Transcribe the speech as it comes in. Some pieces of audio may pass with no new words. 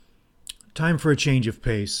Time for a change of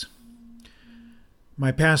pace.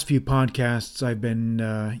 My past few podcasts, I've been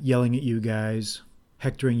yelling at you guys,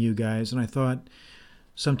 hectoring you guys, and I thought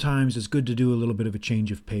sometimes it's good to do a little bit of a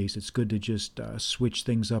change of pace. It's good to just switch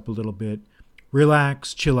things up a little bit,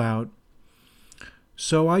 relax, chill out.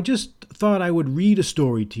 So I just thought I would read a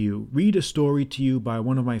story to you by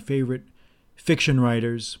one of my favorite fiction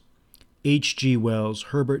writers, H.G. Wells,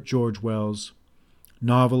 Herbert George Wells,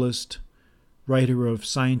 novelist, writer of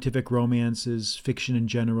scientific romances, fiction in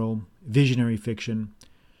general, visionary fiction.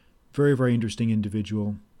 Very, very interesting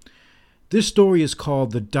individual. This story is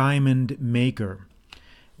called The Diamond Maker,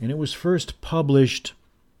 and it was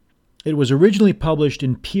originally published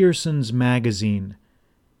in Pearson's Magazine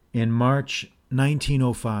in March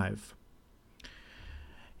 1905.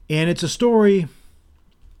 And it's a story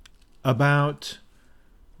about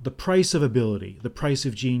the price of ability, the price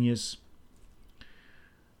of genius,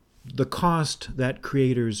 the cost that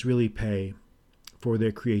creators really pay for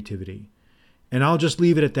their creativity. And I'll just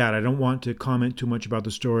leave it at that. I don't want to comment too much about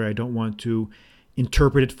the story. I don't want to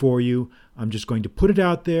interpret it for you. I'm just going to put it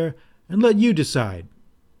out there and let you decide.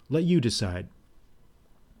 Let you decide.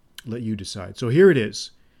 So here it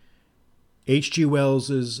is. H.G.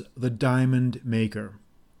 Wells's The Diamond Maker.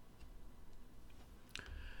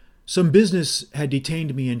 Some business had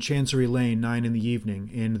detained me in Chancery Lane 9 in the evening,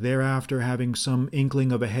 and thereafter, having some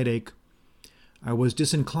inkling of a headache, I was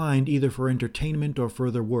disinclined either for entertainment or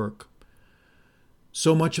further work.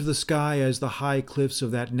 So much of the sky as the high cliffs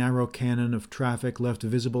of that narrow canon of traffic left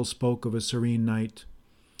visible spoke of a serene night,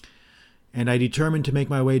 and I determined to make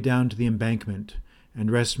my way down to the embankment and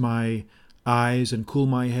rest my eyes and cool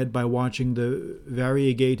my head by watching the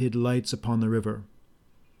variegated lights upon the river.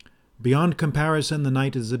 Beyond comparison, the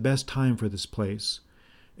night is the best time for this place.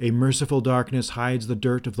 A merciful darkness hides the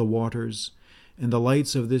dirt of the waters, and the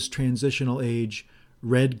lights of this transitional age,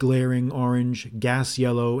 red glaring orange, gas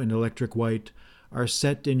yellow, and electric white, are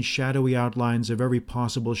set in shadowy outlines of every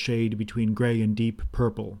possible shade between gray and deep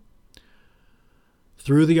purple.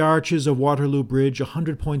 Through the arches of Waterloo Bridge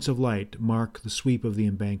 100 points of light mark the sweep of the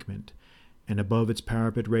embankment, and above its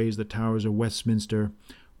parapet raise the towers of Westminster,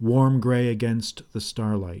 warm gray against the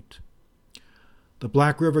starlight. The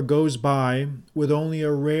Black River goes by, with only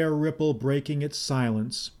a rare ripple breaking its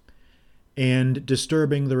silence and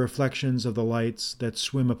disturbing the reflections of the lights that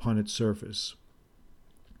swim upon its surface.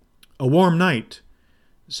 "A warm night,"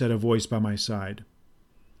 said a voice by my side.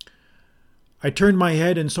 I turned my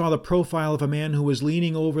head and saw the profile of a man who was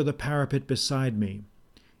leaning over the parapet beside me.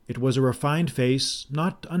 It was a refined face,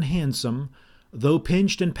 not unhandsome, though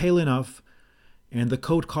pinched and pale enough, and the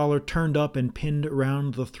coat collar turned up and pinned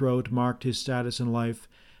round the throat marked his status in life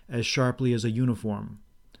as sharply as a uniform.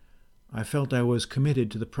 I felt I was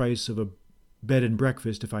committed to the price of a bed and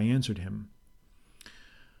breakfast if I answered him.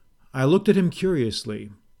 I looked at him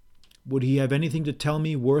curiously. Would he have anything to tell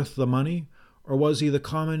me worth the money, or was he the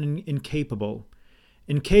common incapable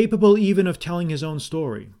even of telling his own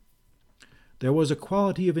story? There was a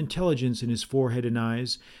quality of intelligence in his forehead and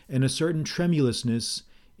eyes, and a certain tremulousness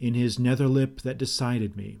in his nether lip that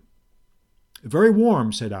decided me. "Very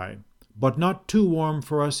warm," said I, "but not too warm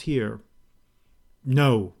for us here."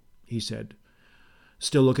 "No," he said,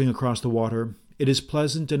 still looking across the water. "It is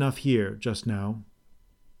pleasant enough here just now."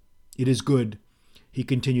 "It is good," he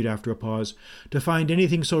continued after a pause, "to find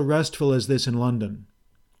anything so restful as this in London.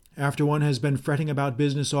 After one has been fretting about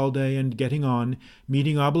business all day and getting on,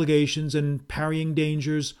 meeting obligations and parrying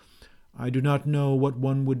dangers, I do not know what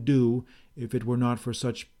one would do if it were not for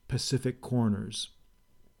such pacific corners."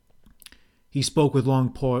 He spoke with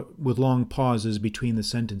long pauses between the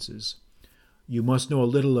sentences. "You must know a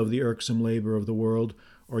little of the irksome labor of the world,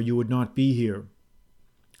 or you would not be here.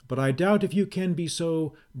 But I doubt if you can be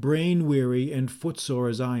so brain-weary and footsore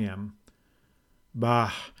as I am.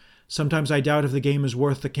 Bah! Sometimes I doubt if the game is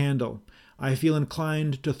worth the candle. I feel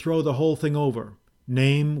inclined to throw the whole thing over,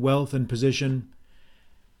 name, wealth, and position,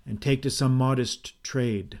 and take to some modest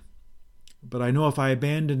trade. But I know if I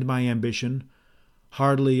abandoned my ambition,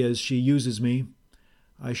 hardly as she uses me,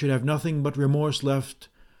 I should have nothing but remorse left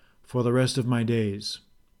for the rest of my days."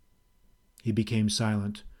 He became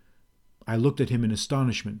silent. I looked at him in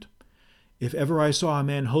astonishment. If ever I saw a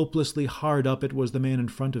man hopelessly hard up, it was the man in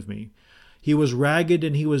front of me. He was ragged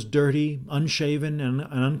and he was dirty, unshaven and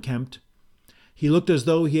unkempt. He looked as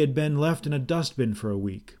though he had been left in a dustbin for a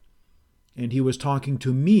week. And he was talking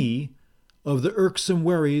to me of the irksome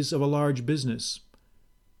worries of a large business.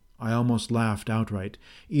 I almost laughed outright.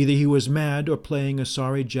 Either he was mad or playing a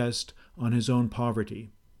sorry jest on his own poverty.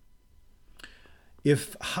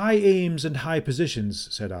 "If high aims and high positions,"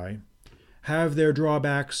 said I, "have their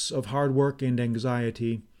drawbacks of hard work and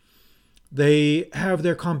anxiety, They have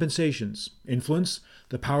their compensations: influence,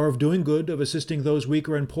 the power of doing good, of assisting those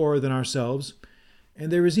weaker and poorer than ourselves,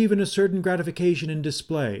 and there is even a certain gratification in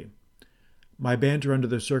display. My banter under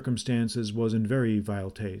the circumstances was in very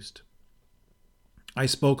vile taste. I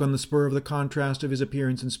spoke on the spur of the contrast of his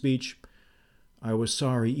appearance and speech. I was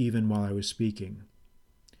sorry even while I was speaking.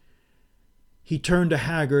 He turned a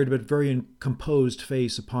haggard but very composed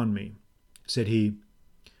face upon me. Said he,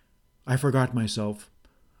 "I forgot myself.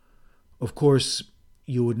 Of course,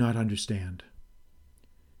 you would not understand."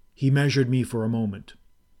 He measured me for a moment.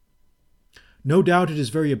 "No doubt it is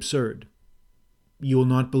very absurd. You will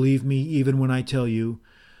not believe me even when I tell you,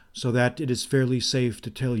 so that it is fairly safe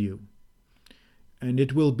to tell you. And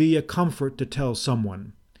it will be a comfort to tell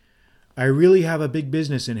someone. I really have a big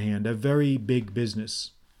business in hand, a very big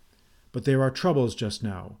business. But there are troubles just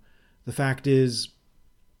now. The fact is,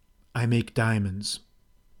 I make diamonds."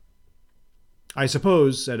 "I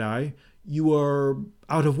suppose," said I, "you are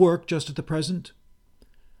out of work just at the present?"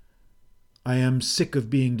 "I am sick of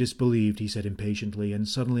being disbelieved," he said impatiently, and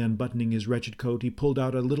suddenly unbuttoning his wretched coat, he pulled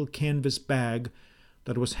out a little canvas bag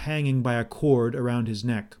that was hanging by a cord around his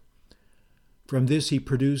neck. From this he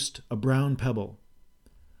produced a brown pebble.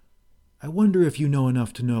 "I wonder if you know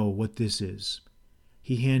enough to know what this is."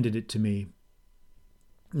 He handed it to me.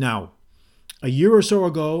 Now, a year or so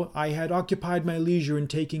ago, I had occupied my leisure in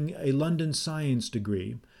taking a London science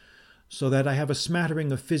degree, so that I have a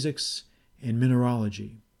smattering of physics and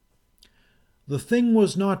mineralogy. The thing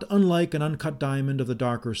was not unlike an uncut diamond of the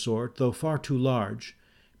darker sort, though far too large,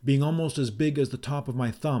 being almost as big as the top of my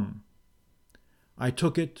thumb. I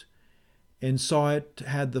took it and saw it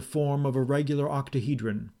had the form of a regular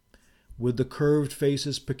octahedron, with the curved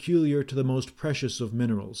faces peculiar to the most precious of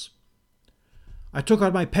minerals. I took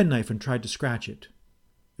out my penknife and tried to scratch it.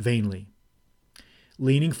 Vainly.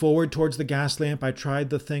 Leaning forward towards the gas lamp, I tried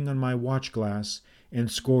the thing on my watch glass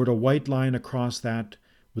and scored a white line across that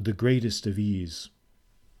with the greatest of ease.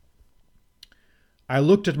 I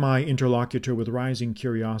looked at my interlocutor with rising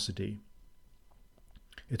curiosity.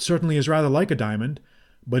 "It certainly is rather like a diamond,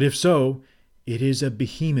 but if so, it is a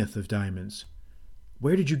behemoth of diamonds.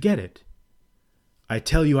 Where did you get it?" "I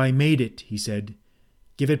tell you I made it," he said.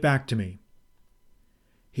 "Give it back to me."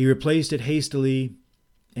 He replaced it hastily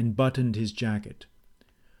and buttoned his jacket.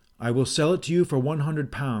 "I will sell it to you for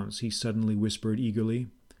 £100, he suddenly whispered eagerly.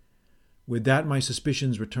 With that my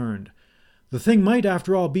suspicions returned. The thing might,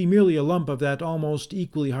 after all, be merely a lump of that almost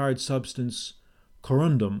equally hard substance,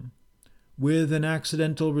 corundum, with an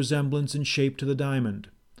accidental resemblance in shape to the diamond.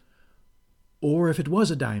 Or if it was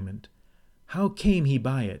a diamond, how came he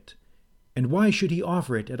by it, and why should he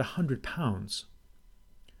offer it at £100?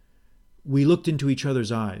 We looked into each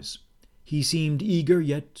other's eyes. He seemed eager,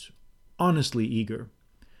 yet honestly eager.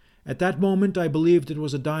 At that moment I believed it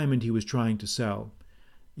was a diamond he was trying to sell.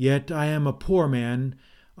 Yet I am a poor man.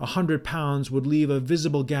 £100 would leave a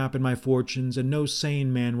visible gap in my fortunes, and no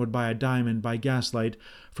sane man would buy a diamond by gaslight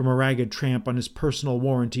from a ragged tramp on his personal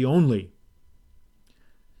warranty only.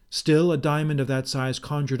 Still, a diamond of that size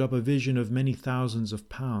conjured up a vision of many thousands of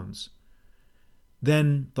pounds.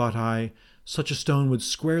 Then, thought I, such a stone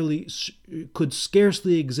could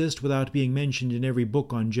scarcely exist without being mentioned in every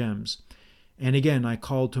book on gems, and again I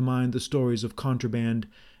called to mind the stories of contraband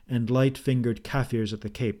and light-fingered Kaffirs at the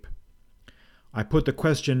Cape. I put the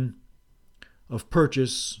question of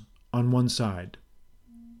purchase on one side.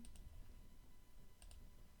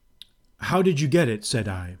 "How did you get it?" said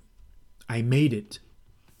I. "I made it."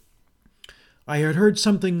 I had heard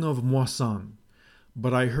something of Moissan,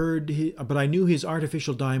 but I knew his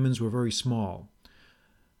artificial diamonds were very small.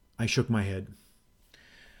 I shook my head.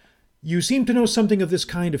 "You seem to know something of this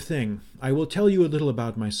kind of thing. I will tell you a little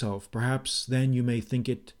about myself. Perhaps then you may think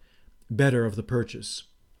it better of the purchase."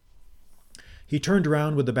 He turned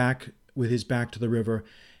around with his back to the river,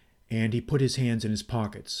 and he put his hands in his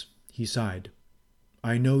pockets. He sighed.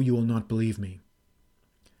 "I know you will not believe me."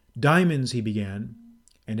 "Diamonds," he began,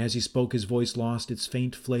 and as he spoke his voice lost its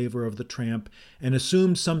faint flavor of the tramp and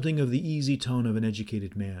assumed something of the easy tone of an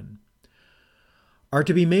educated man, "are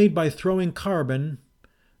to be made by throwing carbon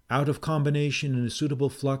out of combination in a suitable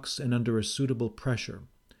flux and under a suitable pressure.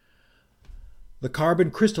 The carbon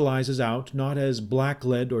crystallizes out, not as black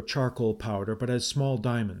lead or charcoal powder, but as small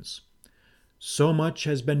diamonds. So much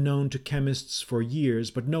has been known to chemists for years,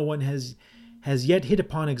 but no one has yet hit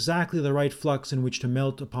upon exactly the right flux in which to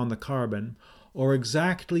melt upon the carbon, or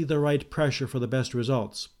exactly the right pressure for the best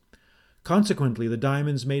results. Consequently, the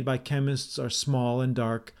diamonds made by chemists are small and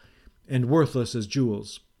dark, and worthless as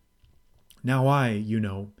jewels. Now I, you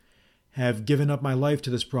know, have given up my life to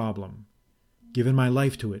this problem, given my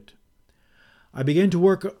life to it. I began to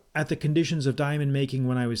work at the conditions of diamond making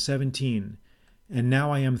when I was 17, and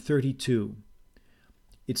now I am 32.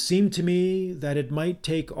 It seemed to me that it might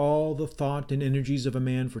take all the thought and energies of a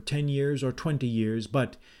man for 10 years or 20 years,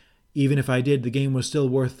 but even if I did, the game was still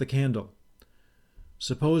worth the candle.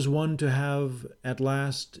 Suppose one to have at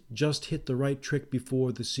last just hit the right trick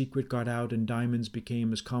before the secret got out and diamonds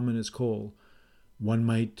became as common as coal. One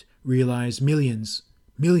might realize millions.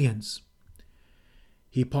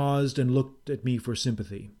 He paused and looked at me for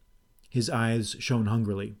sympathy. His eyes shone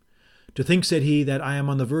hungrily. To think, said he, that I am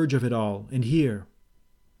on the verge of it all, and here.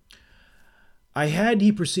 I had,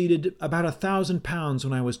 he proceeded, about £1,000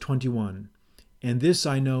 when I was 21, and this,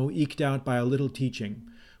 I know, eked out by a little teaching,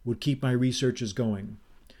 would keep my researches going.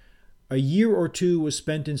 A year or two was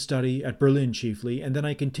spent in study, at Berlin chiefly, and then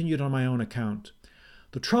I continued on my own account.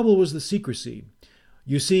 The trouble was the secrecy.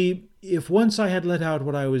 You see, if once I had let out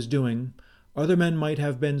what I was doing, other men might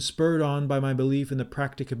have been spurred on by my belief in the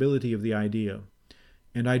practicability of the idea,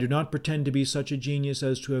 and I do not pretend to be such a genius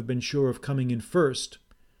as to have been sure of coming in first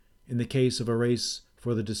in the case of a race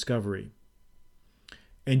for the discovery.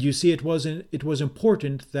 And you see, it was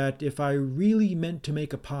important that if I really meant to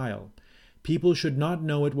make a pile, people should not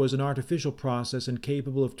know it was an artificial process and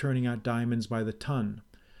capable of turning out diamonds by the ton.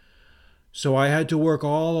 So I had to work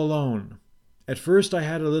all alone. At first I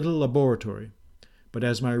had a little laboratory, but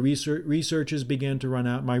as my resources began to run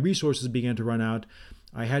out,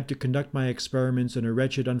 I had to conduct my experiments in a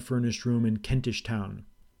wretched unfurnished room in Kentish Town,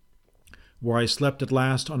 where I slept at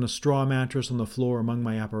last on a straw mattress on the floor among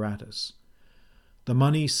my apparatus. The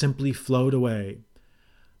money simply flowed away.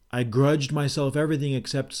 I grudged myself everything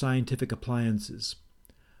except scientific appliances.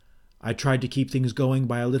 I tried to keep things going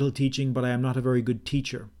by a little teaching, but I am not a very good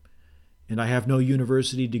teacher, and I have no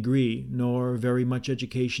university degree, nor very much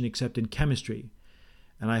education except in chemistry,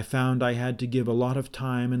 and I found I had to give a lot of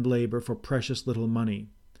time and labor for precious little money.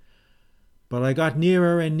 But I got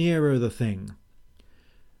nearer and nearer the thing.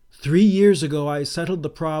 3 years ago I settled the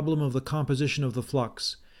problem of the composition of the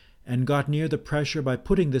flux, and got near the pressure by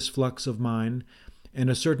putting this flux of mine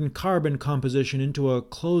and a certain carbon composition into a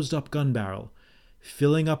closed-up gun barrel,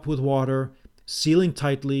 filling up with water, sealing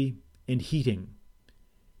tightly, and heating.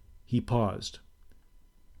 He paused.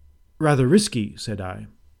 Rather risky, said I.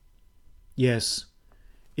 Yes.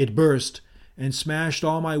 It burst and smashed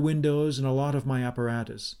all my windows and a lot of my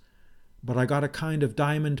apparatus, but I got a kind of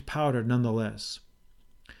diamond powder nonetheless.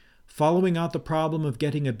 Following out the problem of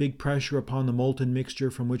getting a big pressure upon the molten mixture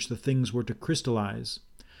from which the things were to crystallize,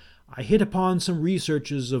 I hit upon some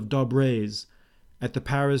researches of Daubray's at the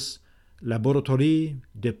Paris Laboratoire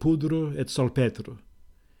de Poudre et Salpêtre.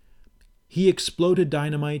 He exploded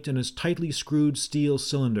dynamite in a tightly screwed steel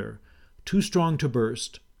cylinder, too strong to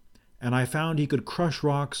burst, and I found he could crush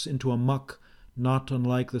rocks into a muck not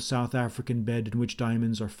unlike the South African bed in which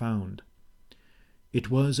diamonds are found. It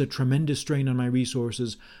was a tremendous strain on my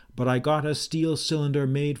resources, but I got a steel cylinder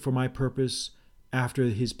made for my purpose after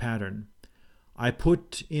his pattern. I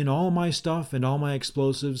put in all my stuff and all my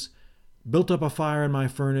explosives, built up a fire in my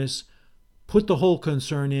furnace, put the whole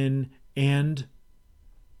concern in, and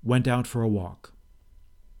went out for a walk.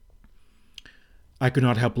 I could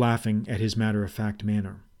not help laughing at his matter-of-fact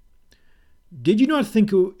manner. Did you not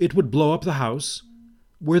think it would blow up the house?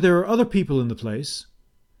 Were there other people in the place?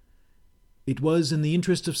 It was in the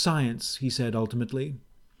interest of science, he said ultimately.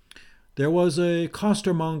 There was a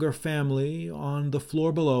costermonger family on the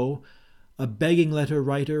floor below, a begging letter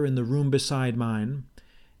writer in the room beside mine,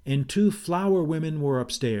 and 2 flower women were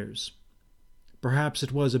upstairs. Perhaps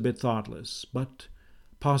it was a bit thoughtless, but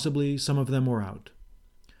possibly some of them were out.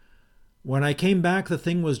 When I came back, the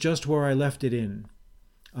thing was just where I left it in,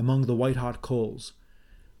 among the white-hot coals.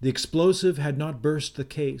 The explosive had not burst the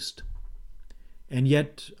case. And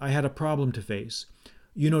yet I had a problem to face.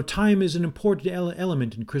 You know, time is an important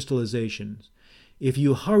element in crystallization. If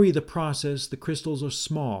you hurry the process, the crystals are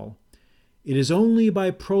small. It is only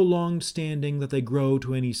by prolonged standing that they grow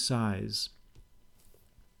to any size.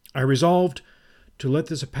 I resolved to let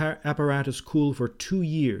this apparatus cool for 2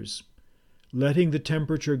 years, letting the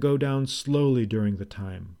temperature go down slowly during the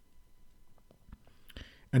time.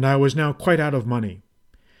 And I was now quite out of money,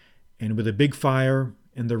 and with a big fire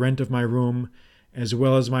and the rent of my room, as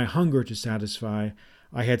well as my hunger to satisfy,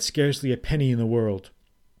 I had scarcely a penny in the world.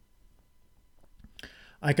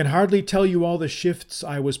 I can hardly tell you all the shifts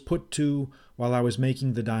I was put to while I was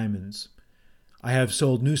making the diamonds. I have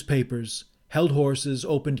sold newspapers, held horses,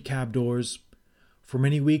 opened cab doors. For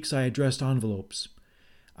many weeks I addressed envelopes.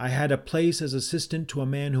 I had a place as assistant to a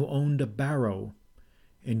man who owned a barrow,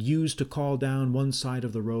 and used to call down one side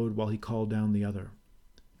of the road while he called down the other.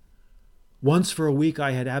 Once for a week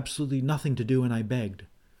I had absolutely nothing to do, and I begged.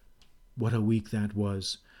 What a week that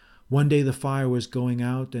was! One day the fire was going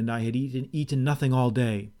out, and I had eaten nothing all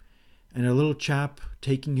day, and a little chap,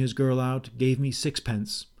 taking his girl out, gave me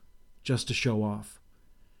 6pence, just to show off.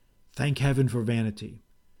 Thank heaven for vanity.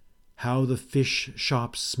 How the fish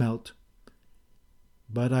shops smelt!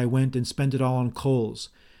 But I went and spent it all on coals,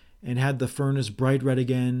 and had the furnace bright red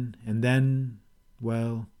again, and then,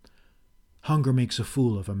 well, hunger makes a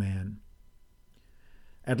fool of a man.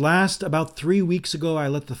 At last, about 3 weeks ago, I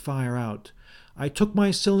let the fire out. I took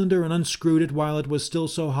my cylinder and unscrewed it while it was still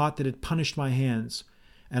so hot that it punished my hands,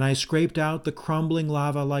 and I scraped out the crumbling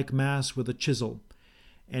lava-like mass with a chisel,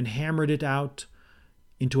 and hammered it out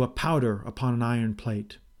into a powder upon an iron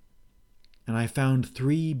plate. And I found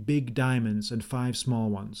 3 big diamonds and 5 small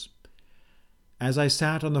ones. As I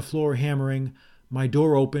sat on the floor hammering, my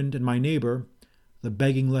door opened, and my neighbor, the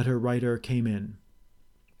begging letter writer, came in.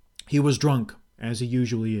 He was drunk, as he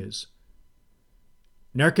usually is.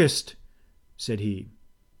 "Nerkist," said he.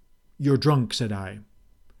 "You're drunk," said I.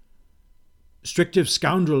 "Strictive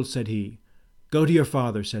scoundrel," said he. "Go to your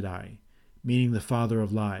father," said I, meaning the father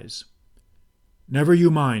of lies. "Never you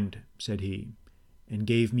mind," said he, and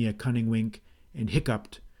gave me a cunning wink, and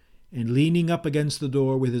hiccuped, and leaning up against the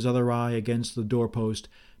door with his other eye against the doorpost,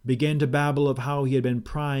 began to babble of how he had been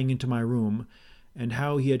prying into my room, and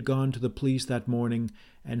how he had gone to the police that morning,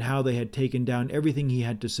 and how they had taken down everything he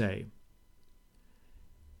had to say.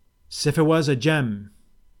 "Sif it was a gem,"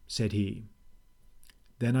 said he.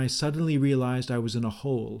 Then I suddenly realized I was in a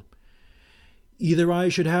hole. Either I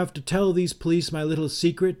should have to tell these police my little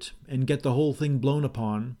secret and get the whole thing blown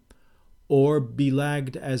upon, or be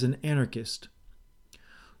lagged as an anarchist.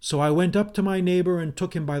 So I went up to my neighbor and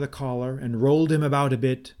took him by the collar and rolled him about a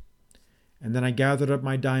bit, and then I gathered up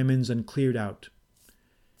my diamonds and cleared out.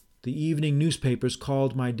 The evening newspapers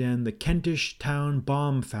called my den the Kentish Town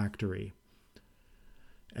Bomb Factory.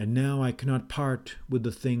 And now I cannot part with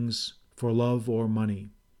the things for love or money.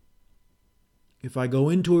 If I go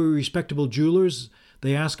into a respectable jeweler's,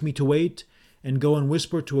 they ask me to wait, and go and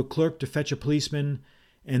whisper to a clerk to fetch a policeman,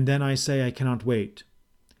 and then I say I cannot wait.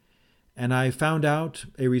 And I found out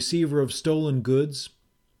a receiver of stolen goods,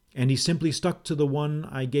 and he simply stuck to the one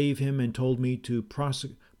I gave him and told me to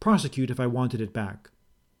prosecute if I wanted it back.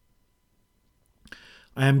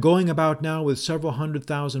 I am going about now with several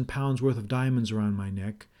 £100,000 worth of diamonds around my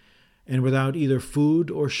neck, and without either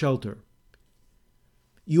food or shelter.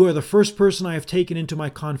 You are the first person I have taken into my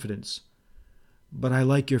confidence, but I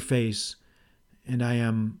like your face, and I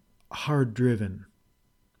am hard driven.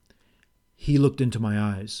 He looked into my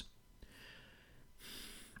eyes.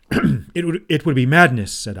 It would be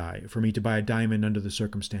madness, said I, for me to buy a diamond under the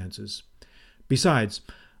circumstances. Besides,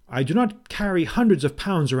 I do not carry hundreds of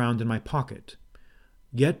pounds around in my pocket.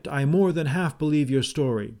 Yet I more than half believe your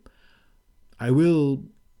story. I will,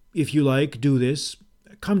 if you like, do this.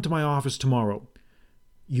 Come to my office tomorrow.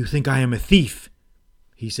 You think I am a thief,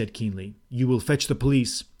 he said keenly. You will fetch the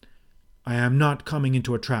police. I am not coming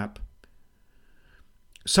into a trap.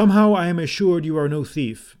 Somehow I am assured you are no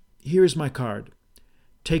thief. Here is my card.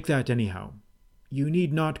 Take that anyhow. You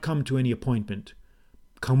need not come to any appointment.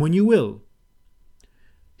 Come when you will.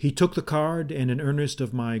 He took the card and an earnest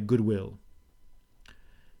of my goodwill.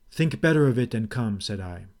 Think better of it and come, said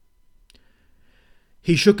I.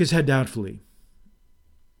 He shook his head doubtfully.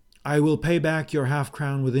 I will pay back your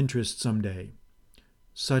half-crown with interest some day.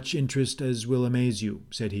 Such interest as will amaze you,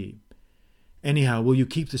 said he. Anyhow, will you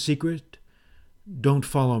keep the secret? Don't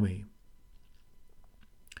follow me.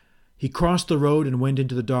 He crossed the road and went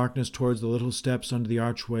into the darkness towards the little steps under the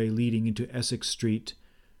archway leading into Essex Street,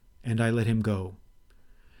 and I let him go.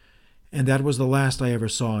 And that was the last I ever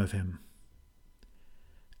saw of him.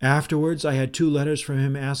 Afterwards, I had 2 letters from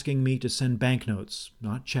him asking me to send banknotes,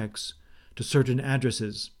 not checks, to certain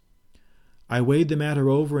addresses. I weighed the matter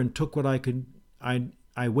over and took what I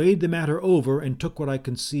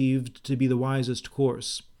conceived to be the wisest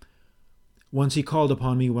course. Once he called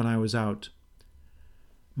upon me when I was out.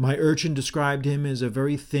 My urchin described him as a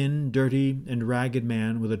very thin, dirty, and ragged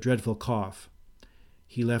man with a dreadful cough.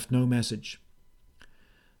 He left no message.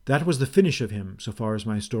 That was the finish of him, so far as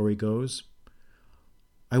my story goes.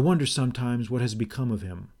 I wonder sometimes what has become of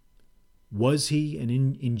him. Was he an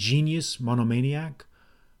ingenious monomaniac,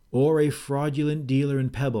 or a fraudulent dealer in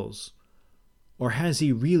pebbles, or has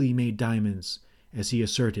he really made diamonds, as he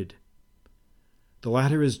asserted? The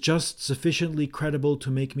latter is just sufficiently credible to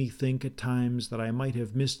make me think at times that I might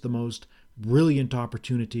have missed the most brilliant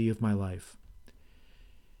opportunity of my life.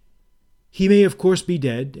 He may of course be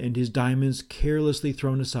dead, and his diamonds carelessly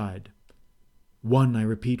thrown aside. One, I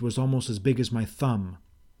repeat, was almost as big as my thumb.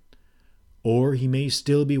 or he may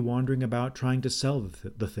still be wandering about trying to sell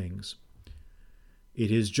the things. It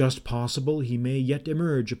is just possible he may yet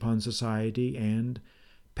emerge upon society and,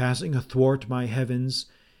 passing athwart my heavens,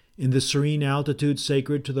 in the serene altitude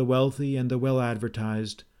sacred to the wealthy and the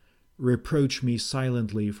well-advertised, reproach me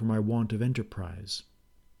silently for my want of enterprise.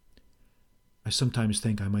 I sometimes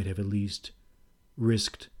think I might have at least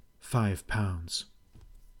risked £5.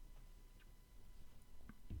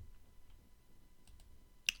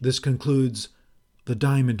 This concludes The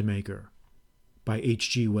Diamond Maker by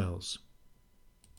H.G. Wells.